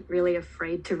wasn't really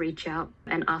afraid to reach out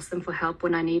and ask them for help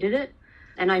when I needed it.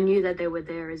 And I knew that they were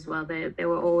there as well. They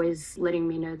were always letting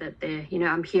me know that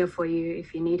I'm here for you.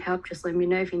 If you need help, just let me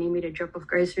know. If you need me to drop off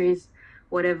groceries,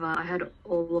 whatever. I had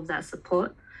all of that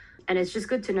support. And it's just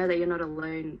good to know that you're not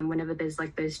alone whenever there's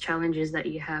like those challenges that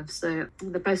you have. So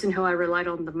the person who I relied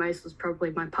on the most was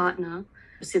probably my partner.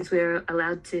 Since we were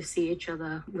allowed to see each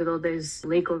other with all those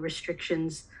legal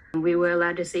restrictions, we were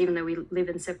allowed to see, even though we live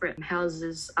in separate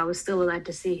houses, I was still allowed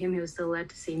to see him, he was still allowed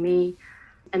to see me.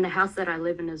 And the house that I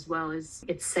live in as well,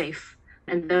 it's safe.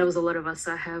 And there was a lot of us.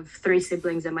 I have 3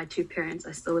 siblings and my 2 parents.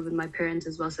 I still live with my parents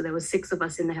as well. So there was 6 of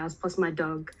us in the house, plus my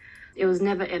dog. It was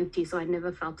never empty, so I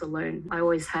never felt alone. I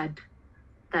always had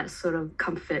that sort of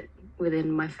comfort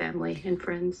within my family and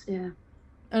friends, yeah.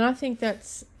 And I think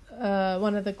that's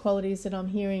one of the qualities that I'm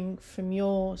hearing from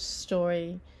your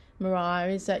story,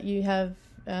 Mariah, is that you have,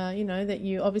 that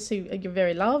you obviously, you're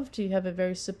very loved, you have a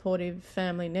very supportive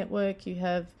family network, you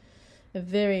have a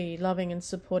very loving and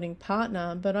supporting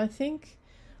partner. But I think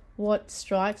what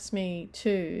strikes me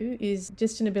too is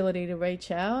just an ability to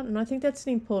reach out. And I think that's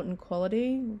an important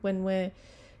quality when we're,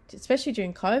 especially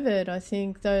during COVID. I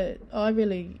think that I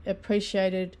really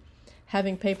appreciated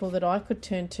having people that I could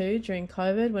turn to during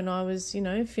COVID when I was,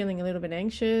 feeling a little bit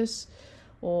anxious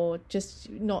or just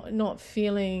not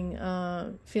feeling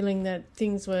that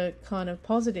things were kind of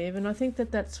positive. And I think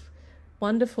that that's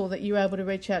wonderful that you were able to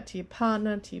reach out to your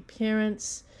partner, to your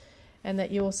parents, and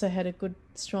that you also had a good,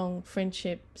 strong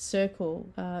friendship circle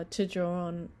to draw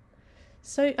on.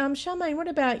 So, Charmaine, what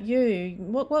about you?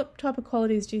 What type of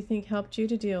qualities do you think helped you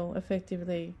to deal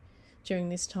effectively during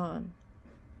this time?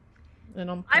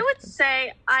 I would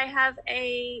say I have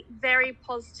a very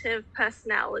positive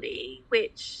personality,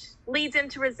 which leads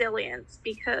into resilience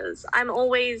because I'm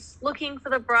always looking for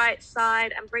the bright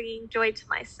side and bringing joy to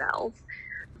myself.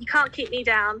 You can't keep me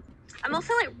down. I'm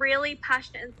also really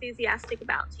passionate and enthusiastic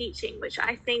about teaching, which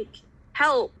I think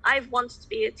helped. I've wanted to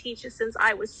be a teacher since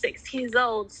I was 6 years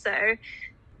old. So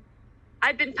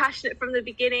I've been passionate from the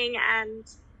beginning, and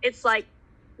it's like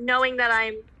knowing that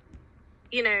I'm,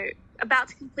 about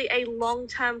to complete a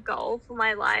long-term goal for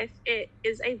my life. It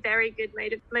is a very good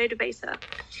motivator.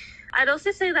 I'd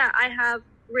also say that I have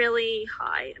really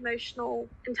high emotional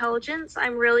intelligence.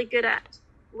 I'm really good at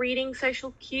reading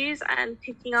social cues and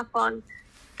picking up on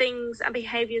things and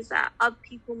behaviors that other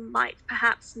people might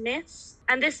perhaps miss.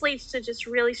 And this leads to just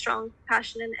really strong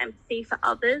passion and empathy for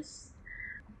others.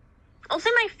 Also,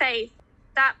 my faith,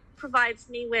 that provides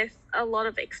me with a lot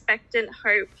of expectant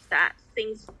hope that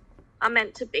things are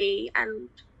meant to be and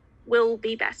will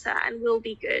be better and will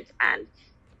be good. And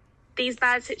these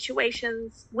bad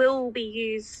situations will be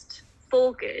used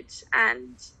for good.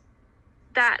 And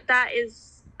that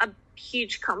is a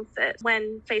huge comfort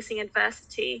when facing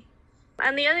adversity.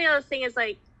 And the only other thing is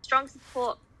strong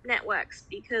support networks,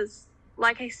 because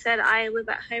like I said, I live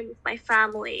at home with my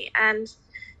family, and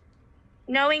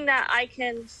knowing that I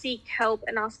can seek help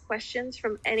and ask questions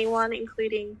from anyone,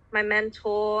 including my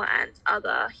mentor and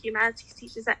other humanities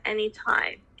teachers at any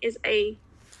time, is a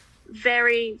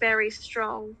very, very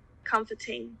strong,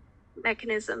 comforting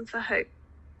mechanism for hope.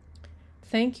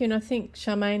 Thank you. And I think,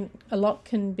 Charmaine, a lot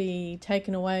can be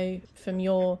taken away from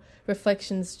your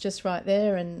reflections just right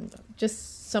there, and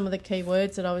just some of the key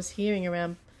words that I was hearing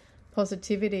around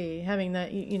positivity, having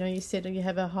that, you said you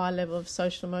have a high level of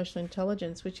social emotional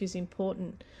intelligence, which is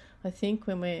important, I think,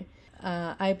 when we're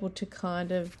able to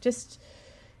kind of just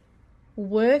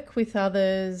work with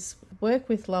others, work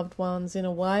with loved ones in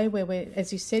a way where we're,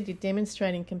 as you said, you're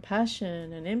demonstrating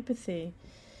compassion and empathy.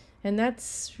 And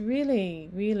that's really,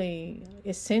 really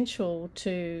essential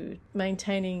to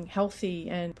maintaining healthy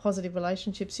and positive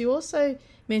relationships. You also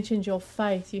mentioned your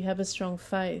faith. You have a strong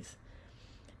faith.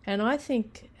 And I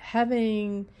think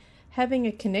having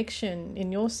a connection,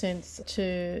 in your sense,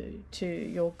 to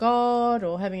your God,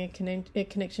 or having a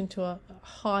connection to a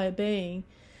higher being,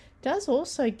 does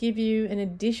also give you an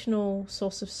additional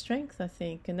source of strength, I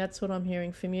think. And that's what I'm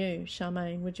hearing from you,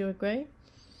 Charmaine. Would you agree?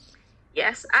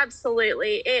 Yes,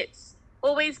 absolutely. It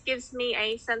always gives me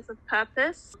a sense of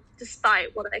purpose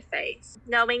despite what I face.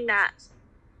 Knowing that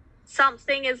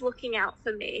something is looking out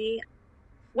for me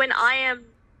when I am,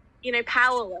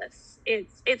 powerless.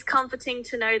 It's comforting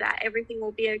to know that everything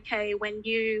will be okay when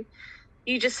you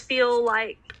just feel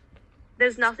like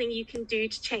there's nothing you can do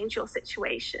to change your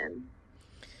situation.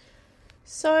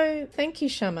 So thank you,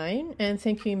 Charmaine, and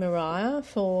thank you, Mariah,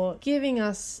 for giving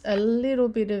us a little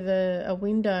bit of a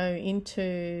window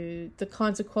into the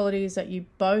kinds of qualities that you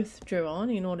both drew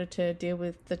on in order to deal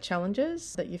with the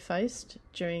challenges that you faced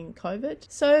during COVID.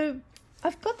 So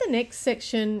I've got the next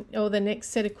section, or the next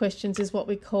set of questions, is what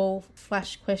we call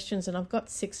flash questions, and I've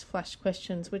got 6 flash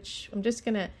questions, which I'm just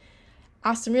going to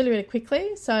ask them really, really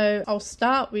quickly. So I'll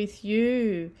start with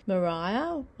you,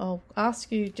 Mariah. I'll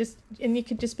ask you and you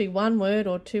could just be 1-word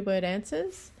or 2-word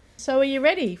answers. So are you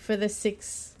ready for the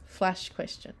 6 flash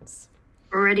questions.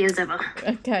 Ready as ever.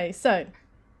 Okay, so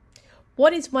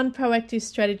what is one proactive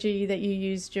strategy that you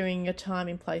use during your time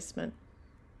in placement?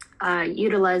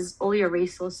 Utilize all your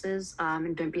resources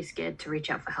and don't be scared to reach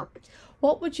out for help.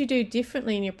 What would you do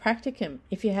differently in your practicum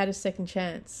if you had a second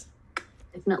chance?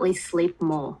 Definitely sleep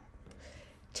more.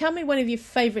 Tell me one of your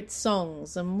favourite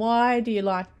songs and why do you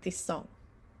like this song?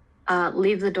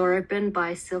 Leave the Door Open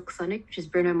by Silk Sonic, which is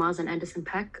Bruno Mars and Anderson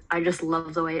 .Paak. I just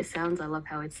love the way it sounds. I love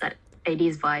how it's that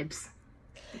 80s vibes.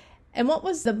 And what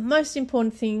was the most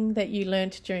important thing that you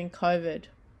learnt during COVID?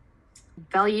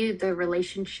 Value the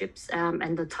relationships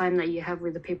and the time that you have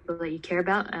with the people that you care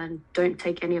about, and don't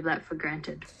take any of that for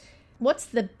granted. What's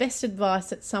the best advice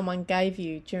that someone gave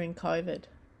you during COVID?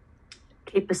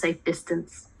 Keep a safe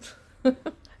distance.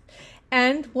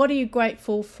 And what are you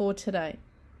grateful for today?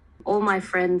 All my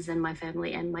friends and my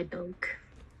family and my dog.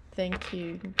 Thank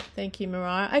you. Thank you,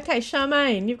 Mariah. Okay,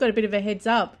 Charmaine, you've got a bit of a heads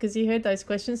up because you heard those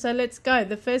questions. So let's go.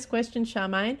 The first question,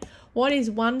 Charmaine, what is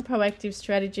one proactive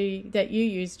strategy that you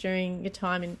use during your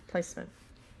time in placement?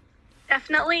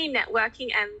 Definitely networking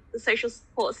and the social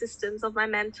support systems of my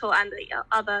mentor and the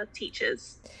other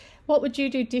teachers. What would you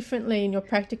do differently in your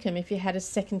practicum if you had a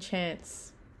second chance?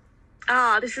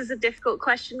 This is a difficult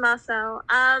question, Marcel.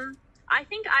 I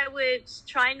think I would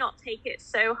try not take it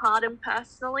so hard and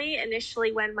personally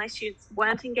initially when my students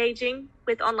weren't engaging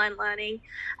with online learning,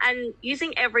 and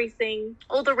using everything,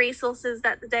 all the resources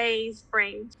that the days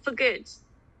bring for good.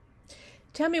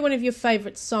 Tell me one of your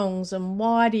favourite songs and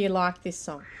why do you like this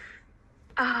song?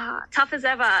 Tough as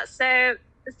ever. So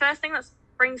the first thing that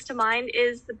springs to mind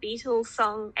is the Beatles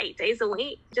song 8 Days a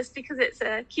Week, just because it's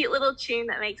a cute little tune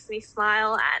that makes me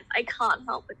smile and I can't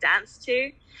help but dance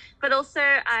to. But also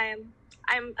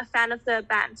I'm a fan of the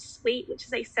band Sweet, which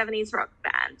is a 70s rock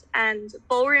band, and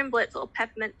Ballroom Blitz or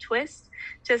Peppermint Twist,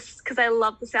 just because I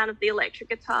love the sound of the electric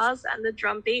guitars and the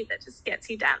drum beat that just gets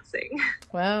you dancing.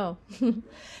 Wow.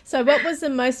 So what was the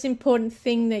most important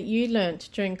thing that you learnt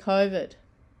during COVID?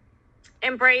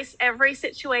 Embrace every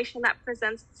situation that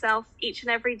presents itself each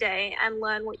and every day and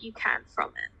learn what you can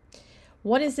from it.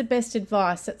 What is the best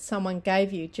advice that someone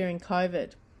gave you during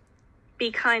COVID?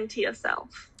 Be kind to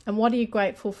yourself. And what are you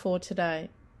grateful for today?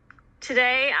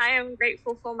 Today, I am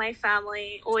grateful for my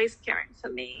family always caring for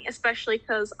me, especially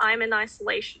because I'm in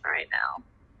isolation right now.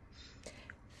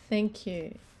 Thank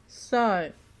you.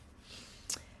 So,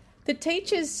 the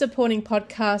Teachers Supporting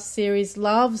Podcast series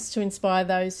loves to inspire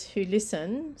those who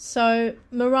listen. So,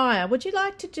 Mariah, would you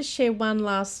like to just share one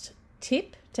last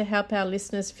tip to help our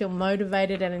listeners feel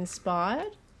motivated and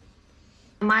inspired?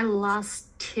 My last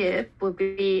tip would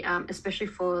be, especially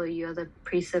for you other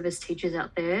pre-service teachers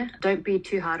out there, don't be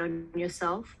too hard on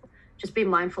yourself. Just be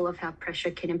mindful of how pressure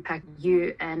can impact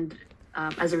you and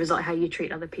as a result, how you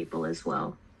treat other people as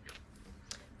well.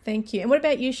 Thank you. And what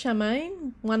about you,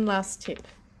 Charmaine? One last tip.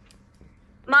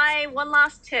 My one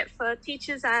last tip for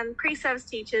teachers and pre-service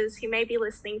teachers who may be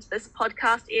listening to this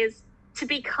podcast is to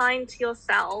be kind to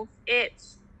yourself.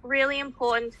 It's really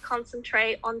important to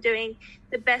concentrate on doing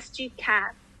the best you can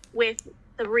with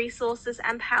the resources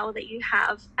and power that you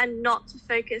have, and not to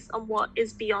focus on what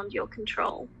is beyond your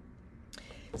control.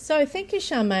 So thank you,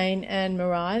 Charmaine and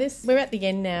Mariah. We're at the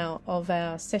end now of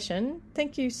our session.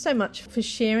 Thank you so much for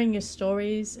sharing your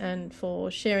stories and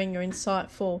for sharing your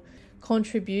insightful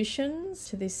contributions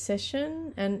to this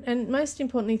session. And most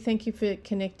importantly, thank you for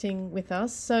connecting with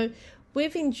us. So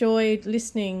we've enjoyed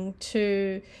listening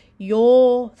to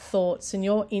your thoughts and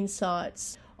your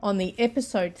insights on the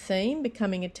episode theme,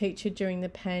 Becoming a Teacher During the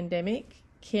Pandemic,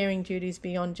 Caring Duties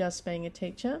Beyond Just Being a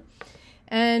Teacher.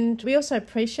 And we also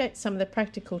appreciate some of the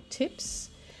practical tips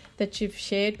that you've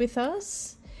shared with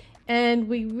us. And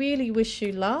we really wish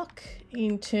you luck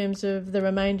in terms of the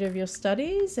remainder of your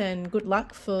studies, and good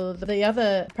luck for the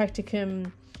other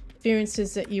practicum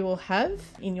experiences that you will have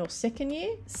in your second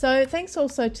year. So thanks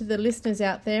also to the listeners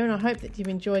out there, and I hope that you've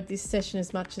enjoyed this session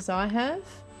as much as I have.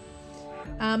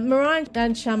 Mariah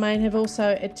and Charmaine have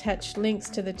also attached links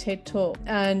to the TED Talk,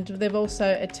 and they've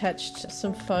also attached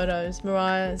some photos.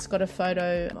 Mariah's got a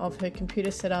photo of her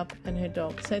computer setup and her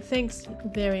dog. So thanks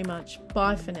very much.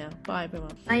 Bye for now. Bye,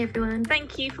 everyone. Bye, everyone.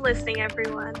 Thank you for listening,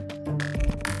 everyone.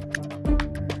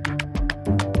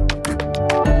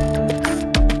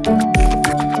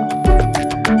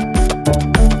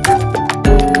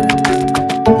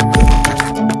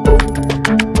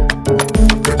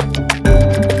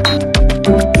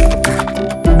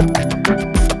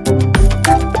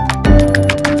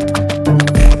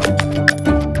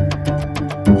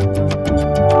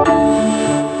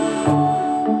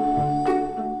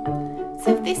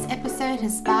 So if this episode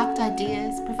has sparked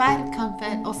ideas, provided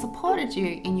comfort, or supported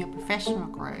you in your professional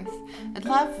growth, I'd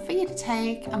love for you to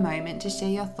take a moment to share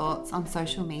your thoughts on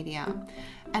social media,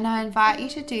 and I invite you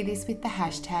to do this with the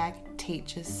hashtag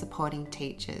Teachers Supporting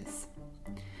Teachers.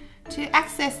 To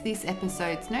access this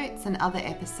episode's notes and other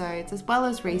episodes, as well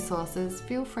as resources,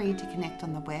 feel free to connect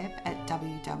on the web at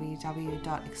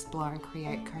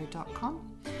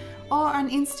www.exploreandcreateco.com or on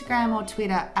Instagram or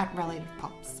Twitter at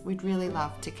RelativePops. We'd really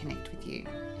love to connect with you.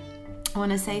 I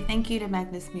want to say thank you to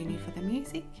Magnus Mooney for the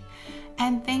music,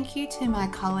 and thank you to my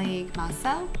colleague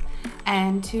Marcel,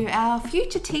 and to our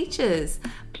future teachers,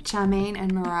 Charmaine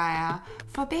and Mariah,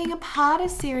 for being a part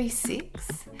of Series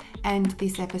 6 and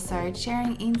this episode,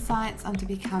 sharing insights onto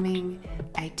becoming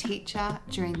a teacher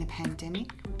during the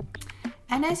pandemic.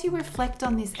 And as you reflect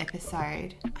on this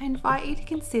episode, I invite you to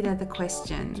consider the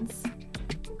questions: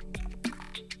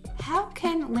 how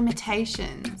can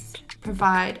limitations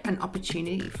provide an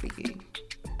opportunity for you?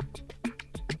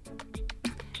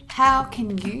 How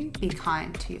can you be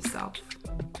kind to yourself?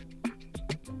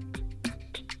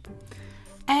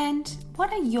 And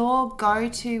what are your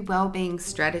go-to well-being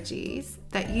strategies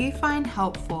that you find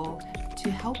helpful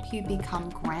to help you become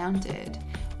grounded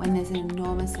when there's an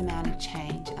enormous amount of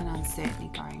change and uncertainty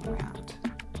going around?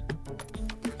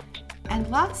 And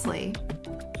lastly,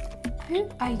 who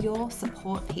are your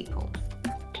support people?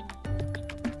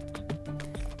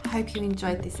 I hope you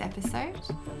enjoyed this episode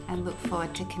and look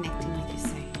forward to connecting with you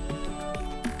soon.